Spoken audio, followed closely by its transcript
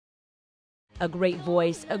A great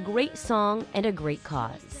voice, a great song, and a great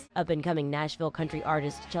cause. Up-and-coming Nashville country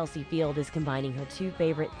artist Chelsea Field is combining her two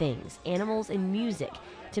favorite things, animals and music,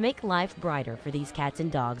 to make life brighter for these cats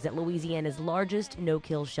and dogs at Louisiana's largest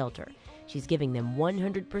no-kill shelter. She's giving them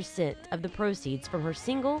 100% of the proceeds from her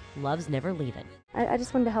single, Love's Never Leavin'. I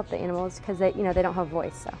just wanted to help the animals because they don't have a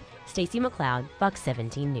voice. So. Stacey McLeod, Fox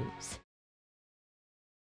 17 News.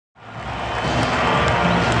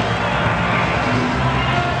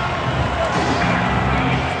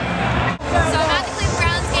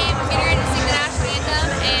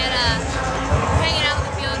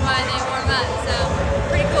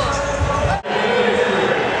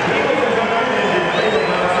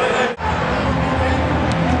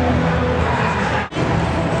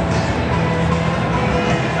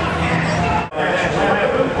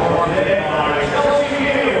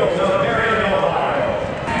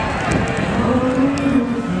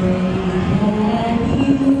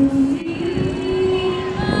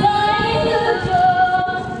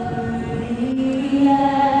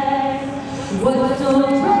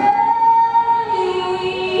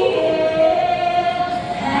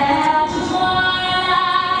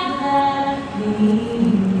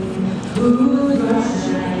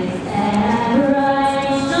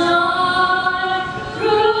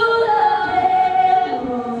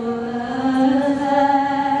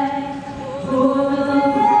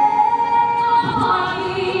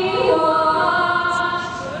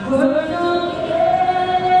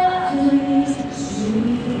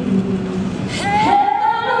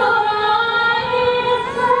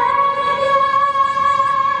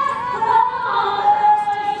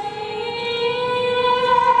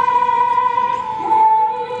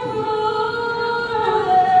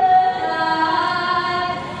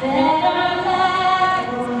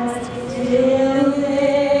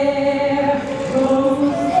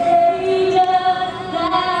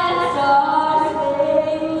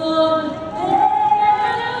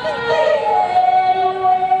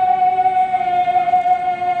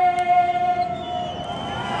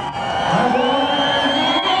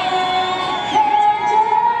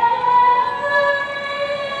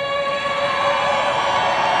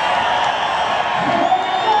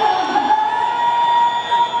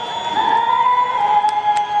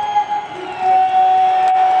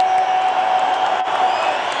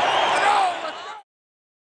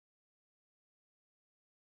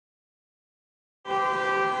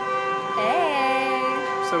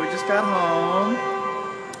 So we just got home.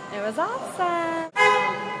 It was awesome.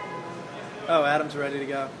 Oh, Adam's ready to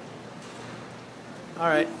go. All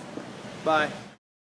right. Bye.